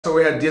So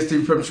we had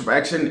DSTV Premiership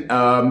action.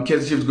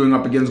 Kaizer Chiefs going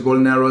up against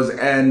Golden Arrows,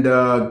 and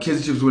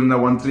Kaizer Chiefs winning that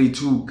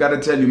 1-3-2. Gotta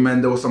tell you,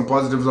 man, there were some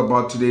positives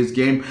about today's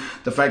game.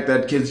 The fact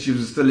that Kaizer Chiefs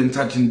is still in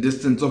touching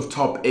distance of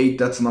top 8,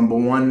 that's number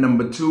one.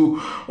 Number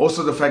two,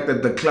 also the fact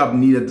that the club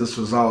needed this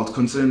result,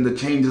 considering the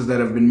changes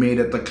that have been made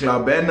at the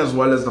club, and as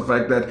well as the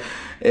fact that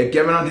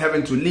given not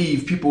having to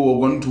leave, people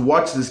were going to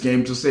watch this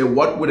game to say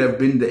what would have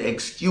been the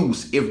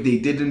excuse if they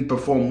didn't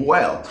perform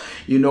well.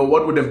 You know,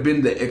 what would have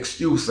been the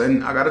excuse?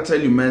 And I gotta tell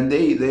you, man,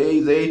 they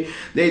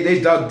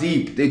dug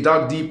deep. They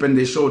dug deep and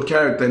they showed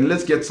character. And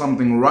let's get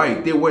something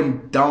right. They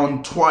went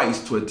down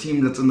twice to a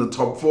team that's in the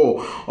top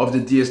 4 of the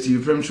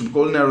DSTV Premiership.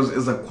 Golden Arrows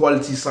is a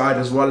quality side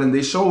as well, and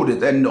they showed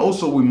it. And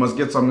also, we must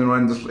get something right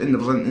in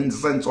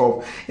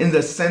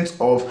the sense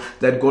of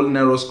that Golden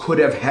Arrows could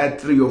have had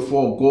 3 or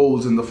 4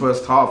 goals in the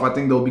first half. I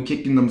think they'll be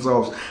kicking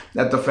themselves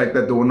at the fact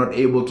that they were not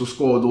able to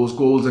score those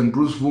goals. And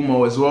Bruce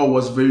Vumo as well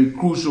was very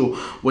crucial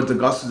with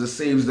regards to the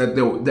saves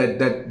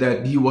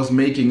that he was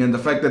making, and the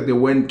fact that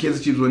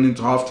Kaizer Chiefs went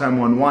into halftime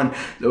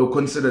 1-1, they were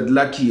considered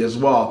lucky as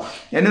well.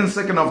 And in the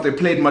second half, they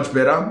played much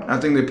better. I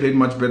think they played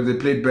much better. They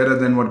played better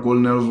than what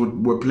Golden Arrows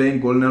were playing.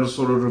 Golden Arrows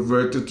sort of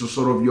reverted to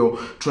sort of your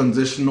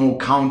transitional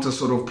counter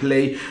sort of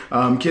play.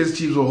 Kaizer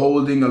Chiefs were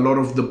holding a lot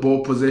of the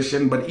ball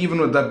possession, but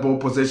even with that ball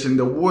possession,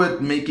 they were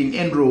making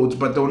inroads,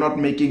 but they were not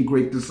making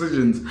great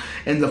decisions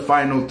in the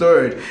final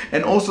third.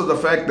 And also the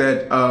fact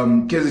that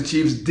Kaizer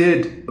Chiefs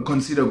did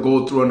concede a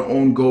goal through an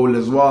own goal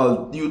as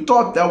well. You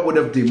thought that would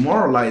have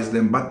demoralized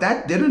them, but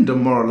that didn't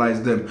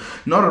demoralize them.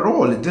 Not at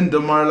all. It didn't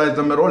demoralize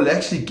them at all. It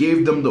actually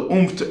gave them the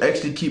oomph to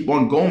actually keep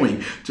on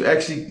going, to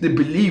actually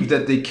believe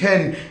that they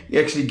can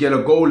actually get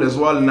a goal as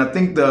well. And I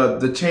think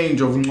the change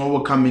of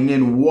Noah coming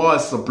in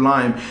was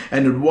sublime,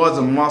 and it was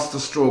a master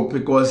stroke,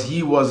 because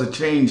he was a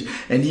change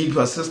and he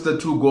assisted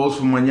 2 goals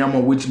for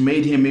Manyama, which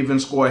made him even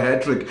score a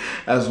hat-trick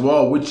as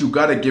well, which you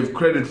gotta give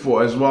credit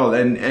for as well.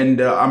 And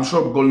I'm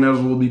sure Golden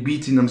Arrows will be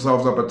beating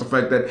themselves up at the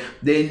fact that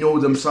they know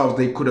themselves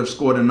they could have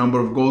scored a number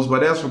of goals.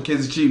 But as for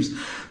Kaizer Chiefs,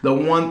 the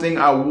one thing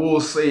I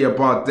will say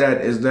about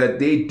that is that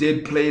they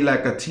did play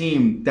like a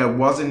team that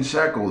wasn't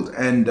shackled.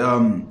 And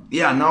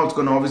yeah, now it's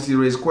going to obviously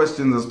raise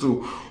questions as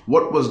to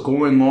what was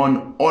going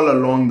on all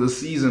along the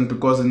season,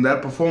 because in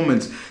that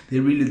performance, they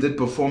really did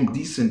perform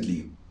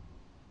decently.